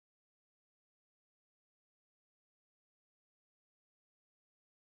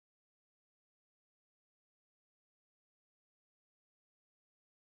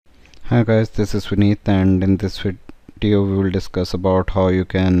Hi guys, this is Vineet, and in this video we will discuss about how you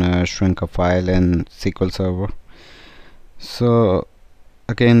can shrink a file in SQL Server. So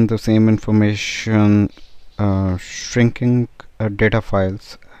again, the same information, shrinking data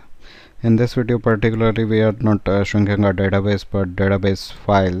files. In this video particularly we are not shrinking a database but database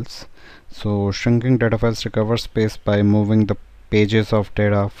files. So shrinking data files recovers space by moving the pages of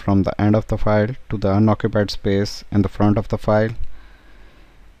data from the end of the file to the unoccupied space in the front of the file.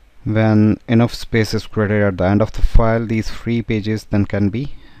 When enough space is created at the end of the file, these free pages then can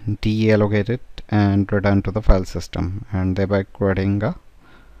be deallocated and returned to the file system, and thereby creating a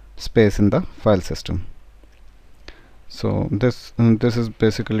space in the file system. So this is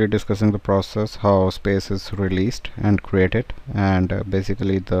basically discussing the process how space is released and created, and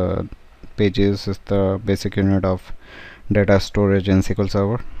basically the pages is the basic unit of data storage in SQL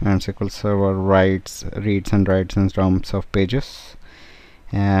Server, and SQL Server reads and writes in terms of pages.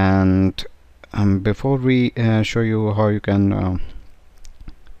 And before we show you how you can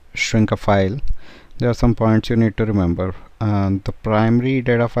shrink a file, there are some points you need to remember. The primary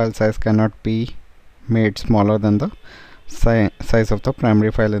data file size cannot be made smaller than the size of the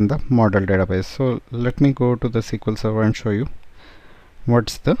primary file in the model database. So let me go to the SQL Server and show you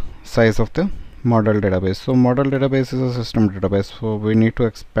what's the size of the model database. So model database is a system database, so we need to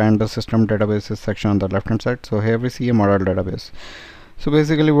expand the system databases section on the left hand side. So here we see a model database. So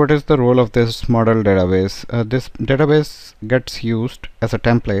basically, what is the role of this model database? This database gets used as a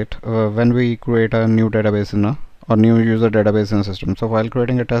template when we create a new database in a or new user database in a system. So while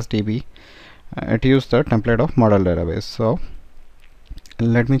creating a test DB, it used the template of model database. So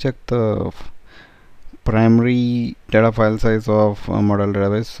let me check the primary data file size of a model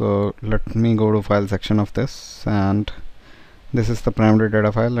database. So let me go to file section of this, and this is the primary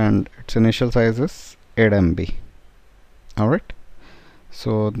data file, and its initial size is 8 MB. Alright.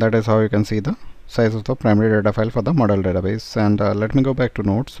 So that is how you can see the size of the primary data file for the model database. And let me go back to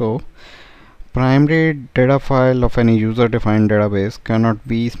notes. So primary data file of any user defined database cannot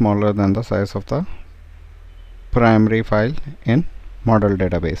be smaller than the size of the primary file in model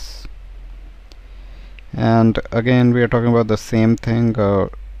database. And again, we are talking about the same thing,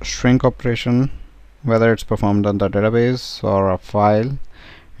 shrink operation, whether it's performed on the database or a file.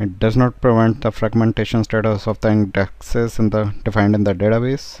 It does not prevent the fragmentation status of the indexes defined in the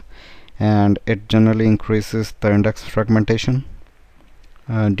database, and it generally increases the index fragmentation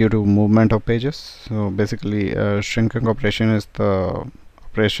due to movement of pages. So basically, shrinking operation is the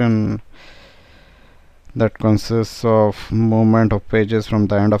operation that consists of movement of pages from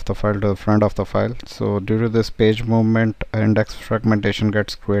the end of the file to the front of the file. So due to this page movement, index fragmentation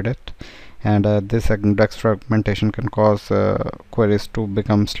gets created, and this index fragmentation can cause queries to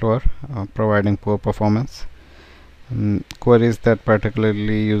become slower, providing poor performance. Queries that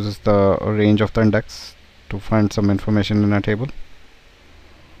particularly uses the range of the index to find some information in a table,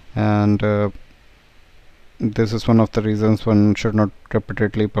 and this is one of the reasons one should not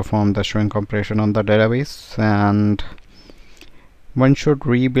repeatedly perform the shrink operation on the database, and one should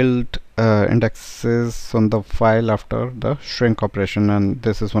rebuild indexes on the file after the shrink operation, and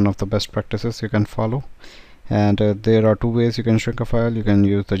this is one of the best practices you can follow. And there are two ways you can shrink a file. You can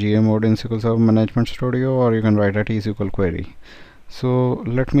use the GA mode in SQL Server Management Studio, or you can write a T-SQL query. So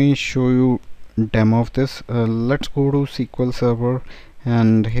let me show you demo of this. Let's go to SQL Server,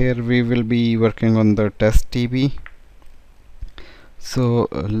 and here we will be working on the test DB. So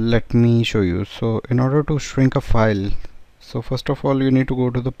let me show you. So in order to shrink a file, so first of all you need to go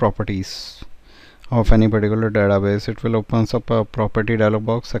to the properties of any particular database. It will opens up a property dialog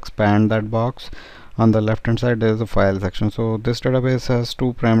box. Expand that box. On the left hand side there is a file section. So this database has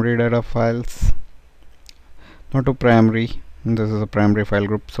two primary data files, not two primary, this is a primary file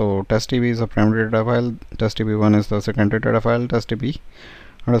group. So testdb is a primary data file, testdb1 is the secondary data file, testdb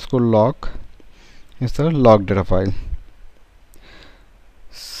underscore log is the log data file.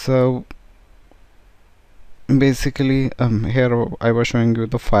 So basically here I was showing you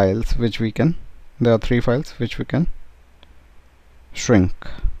the files which we can, there are three files which we can shrink.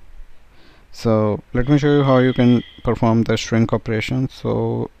 So let me show you how you can perform the shrink operation.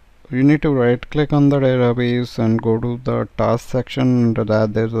 So you need to right click on the database and go to the task section. Under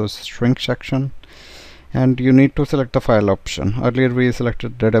that there's a shrink section, and you need to select the file option. Earlier we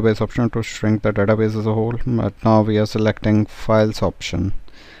selected database option to shrink the database as a whole, but now we are selecting files option.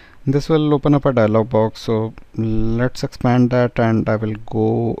 This will open up a dialog box. So let's expand that, and I will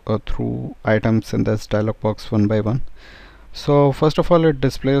go through items in this dialog box one by one. So first of all, it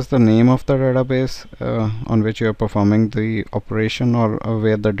displays the name of the database on which you are performing the operation, or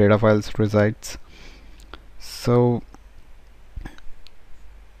where the data files resides. So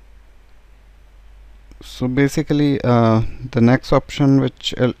So basically the next option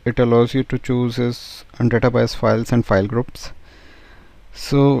which it allows you to choose is database files and file groups.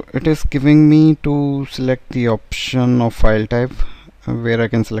 So it is giving me to select the option of file type where I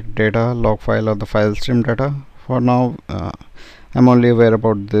can select data, log file or the file stream data. For now I'm only aware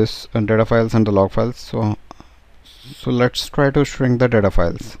about this data files and the log files, so let's try to shrink the data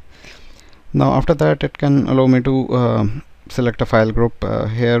files. Now after that it can allow me to select a file group.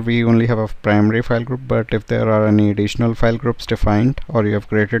 Here we only have a primary file group, but if there are any additional file groups defined or you have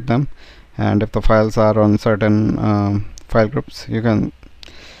created them, and if the files are on certain file groups, you can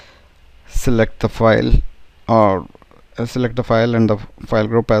select the file or select the file and the file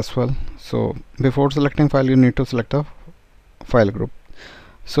group as well. So before selecting file you need to select a file group.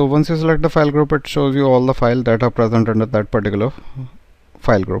 So once you select the file group, it shows you all the files that are present under that particular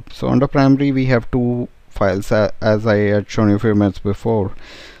file group. So under primary we have two files as I had shown you a few minutes before.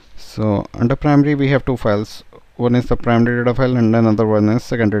 So under primary we have two files. One is the primary data file and another one is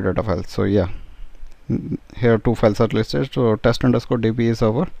secondary data file. So yeah, here two files are listed. So test_db is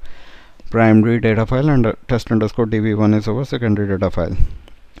our primary data file and test_db1 is our secondary data file.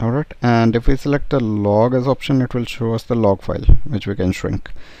 Alright, and if we select the log as option, it will show us the log file which we can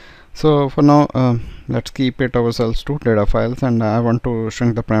shrink. So for now let's keep it ourselves to data files, and I want to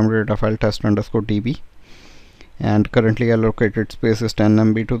shrink the primary data file test_db, and currently allocated space is 10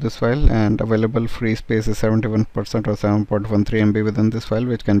 MB to this file, and available free space is 71% or 7.13 MB within this file,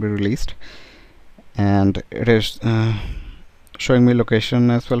 which can be released. And it is showing me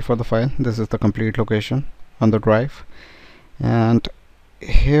location as well for the file. This is the complete location on the drive, and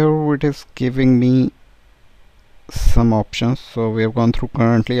here it is giving me some options. So we have gone through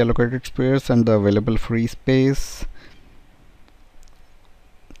currently allocated space and the available free space.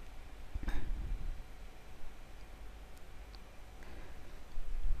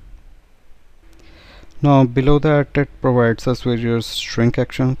 Now below that it provides us various shrink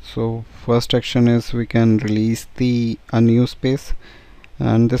actions. So first action is we can release the unused space,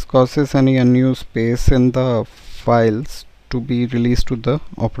 and this causes any unused space in the files to be released to the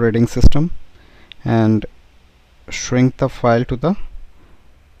operating system and shrink the file to the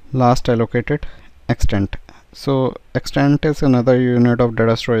last allocated extent. So extent is another unit of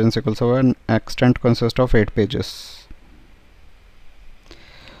data storage in SQL Server, and extent consists of 8 pages.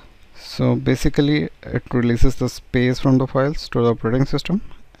 So basically it releases the space from the files to the operating system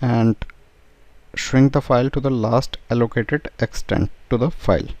and shrink the file to the last allocated extent to the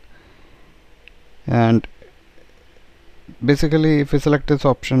file. And basically if we select this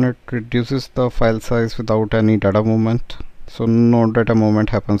option, it reduces the file size without any data movement. So no data movement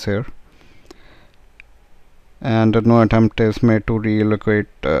happens here, and no attempt is made to reallocate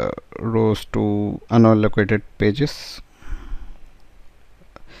rows to unallocated pages.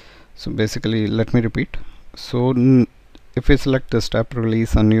 So basically, let me repeat. So if we select this step,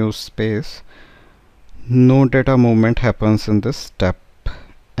 release unused space, no data movement happens in this step,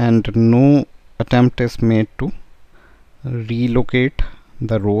 and no attempt is made to relocate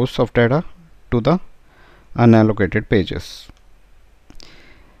the rows of data to the unallocated pages.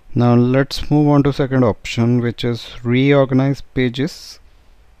 Now let's move on to second option, which is reorganize pages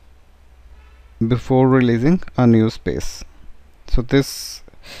before releasing unused space. So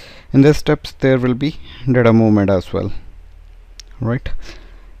in these steps there will be data movement as well, right?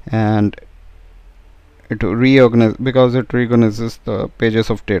 And it reorganize because it reorganizes the pages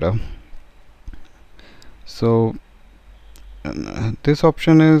of data. So this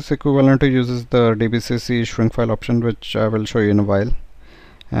option is equivalent to uses the DBCC SHRINKFILE option, which I will show you in a while.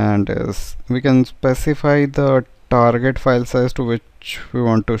 And we can specify the target file size to which we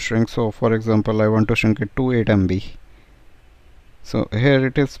want to shrink. So for example, I want to shrink it to 8 MB. So here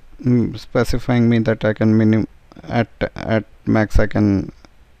it is specifying me that I can at max I can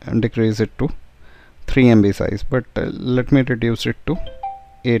decrease it to 3 MB size, but let me reduce it to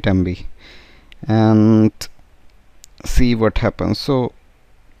 8 MB and see what happens. So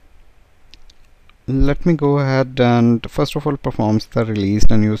let me go ahead and first of all performs the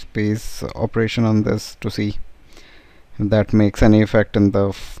released unused space operation on this to see if that makes any effect in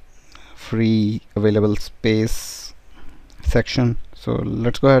the free available space section. So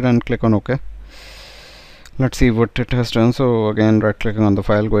let's go ahead and click on OK. Let's see what it has done. So again, right clicking on the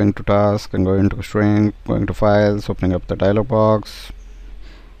file, going to task and going to shrink, going to files, opening up the dialog box.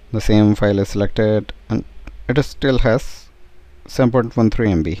 The same file is selected and it still has 7.13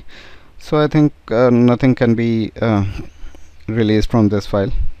 MB. So I think nothing can be released from this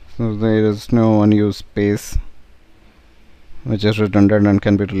file. So there is no unused space which is redundant and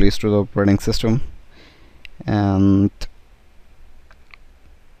can be released to the operating system. And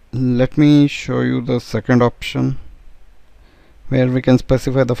let me show you the second option where we can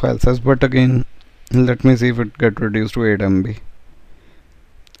specify the file size, but again let me see if it get reduced to 8 MB.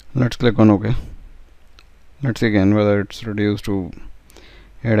 Let's click on OK. Let's see again whether it's reduced to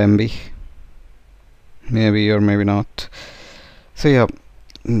 8 MB, maybe or maybe not. So yeah,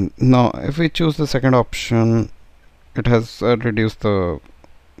 now if we choose the second option, it has reduced the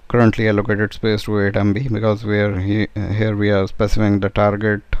currently allocated space to 8 MB because we are here we are specifying the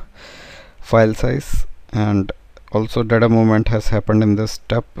target file size, and also data movement has happened in this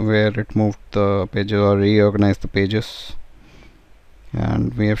step where it moved the pages or reorganized the pages,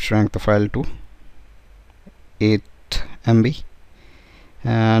 and we have shrunk the file to 8 MB.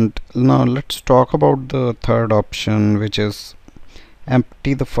 And now let's talk about the third option, which is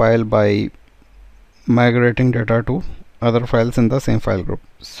empty the file by migrating data to other files in the same file group.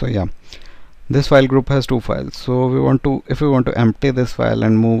 So yeah, this file group has two files, so if we want to empty this file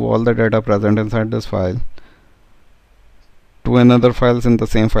and move all the data present inside this file to another files in the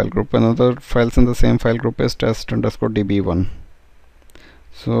same file group. Another files in the same file group is test_db1.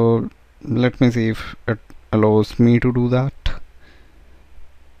 So let me see if it allows me to do that.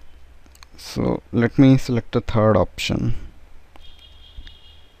 So let me select the third option.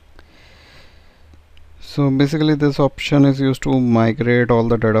 So basically this option is used to migrate all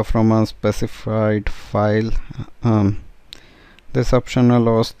the data from a specified file. This option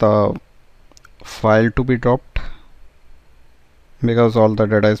allows the file to be dropped. Because all the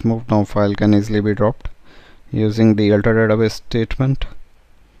data is moved, now file can easily be dropped using the alter database statement.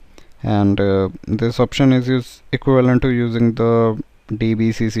 And this option is equivalent to using the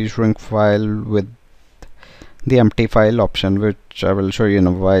DBCC SHRINKFILE with the empty file option, which I will show you in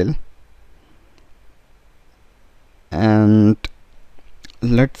a while. And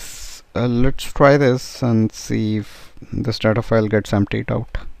let's try this and see if this data file gets emptied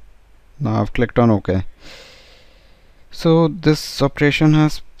out. Now I've clicked on OK. So this operation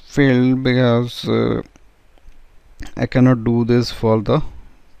has failed because I cannot do this for the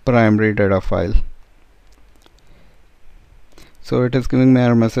primary data file. So it is giving me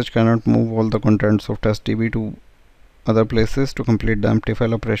error message, cannot move all the contents of testdb to other places to complete the empty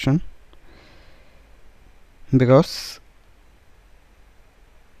file operation, because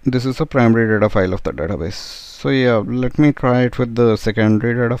this is a primary data file of the database. So yeah, let me try it with the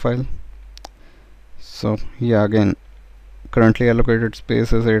secondary data file. So yeah, again currently allocated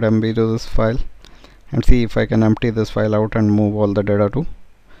space is 8 MB to this file, and see if I can empty this file out and move all the data to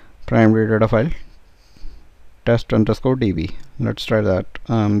primary data file test_db. Let's try that.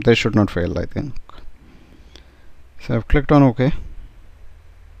 This should not fail, I think. So I've clicked on OK.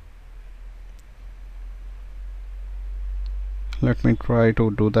 Let me try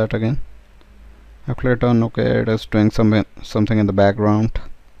to do that again. I've clicked on OK. It is doing something in the background.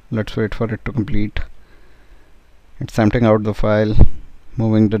 Let's wait for it to complete. It's emptying out the file,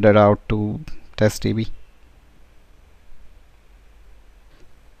 moving the data out to testdb.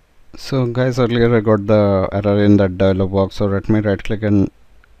 So guys, earlier I got the error in that dialog box, so let me right click and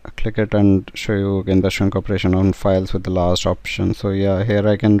click it and show you again the shrink operation on files with the last option. So yeah, here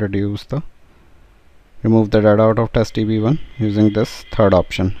I can remove the data out of testdb1 using this third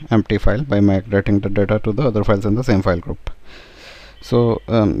option, empty file, by migrating the data to the other files in the same file group. So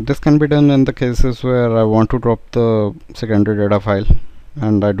this can be done in the cases where I want to drop the secondary data file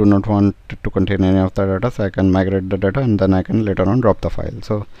and I do not want it to contain any of the data, so I can migrate the data and then I can later on drop the file.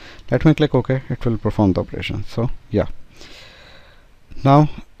 So let me click OK. It will perform the operation. So yeah, now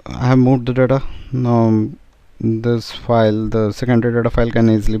I have moved the data. Now this file, the secondary data file, can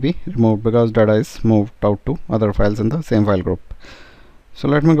easily be removed because data is moved out to other files in the same file group. So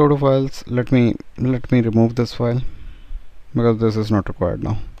let me go to files. Let me remove this file because this is not required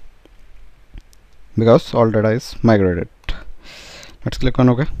now, because all data is migrated. Let's click on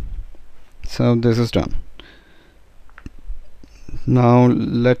OK. So this is done. Now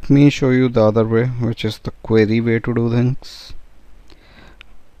let me show you the other way, which is the query way to do things.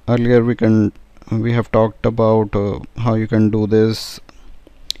 Earlier we have talked about how you can do this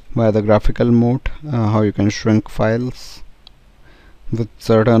via the graphical mode, how you can shrink files with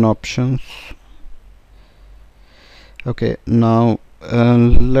certain options. Okay, now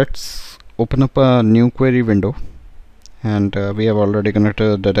let's open up a new query window, and we have already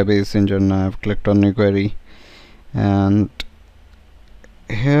connected the database engine. I have clicked on new query, and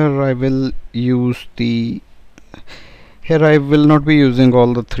here I will not be using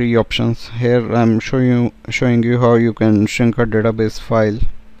all the three options. Here I'm showing you how you can shrink a database file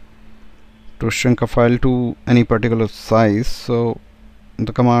to shrink a file to any particular size. So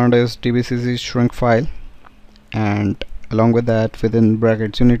the command is DBCC SHRINKFILE, and along with that, within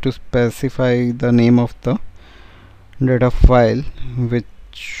brackets you need to specify the name of the data file,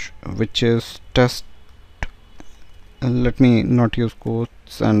 which is test. Let me not use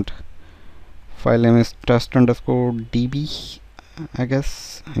quotes, and file name is test underscore db, I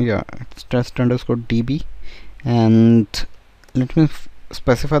guess. Yeah, it's test underscore db. And let me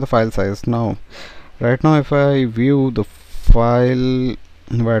specify the file size. Now right now, if I view the file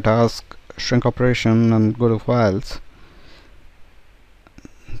where it asks shrink operation and go to files,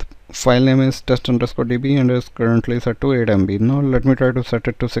 the file name is test underscore db and is currently set to 8 MB. Now let me try to set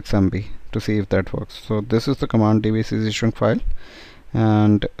it to 6 MB to see if that works. So this is the command DBCC SHRINKFILE,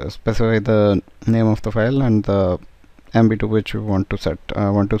 and specify the name of the file and the MB to which we want to set. I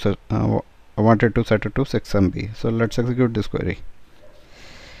wanted to set it to 6 MB. So let's execute this query.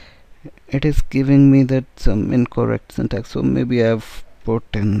 It is giving me that some incorrect syntax, so maybe I've put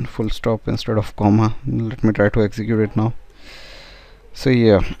in full stop instead of comma. Let me try to execute it now. So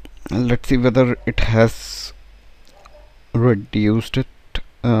yeah, let's see whether it has reduced it.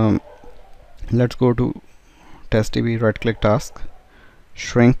 Let's go to testdb, right click task,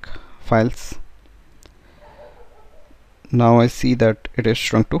 shrink files. Now I see that it is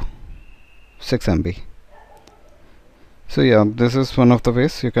shrunk to 6 MB. So yeah, this is one of the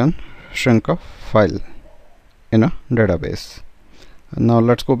ways you can shrink a file in a database. And now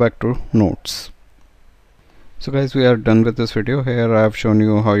let's go back to notes. So guys, we are done with this video. Here I have shown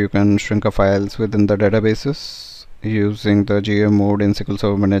you how you can shrink a files within the databases using the GUI mode in SQL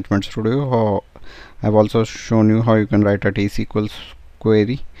Server Management Studio. I've also shown you how you can write a T-SQL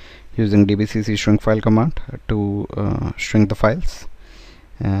query using DBCC SHRINKFILE command to shrink the files.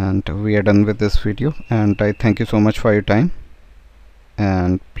 And we are done with this video, and I thank you so much for your time.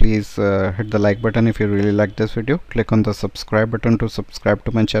 And please hit the like button if you really like this video. Click on the subscribe button to subscribe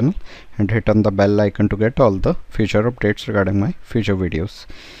to my channel, and hit on the bell icon to get all the future updates regarding my future videos.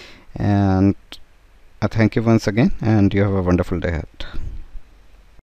 And I thank you once again, and you have a wonderful day ahead.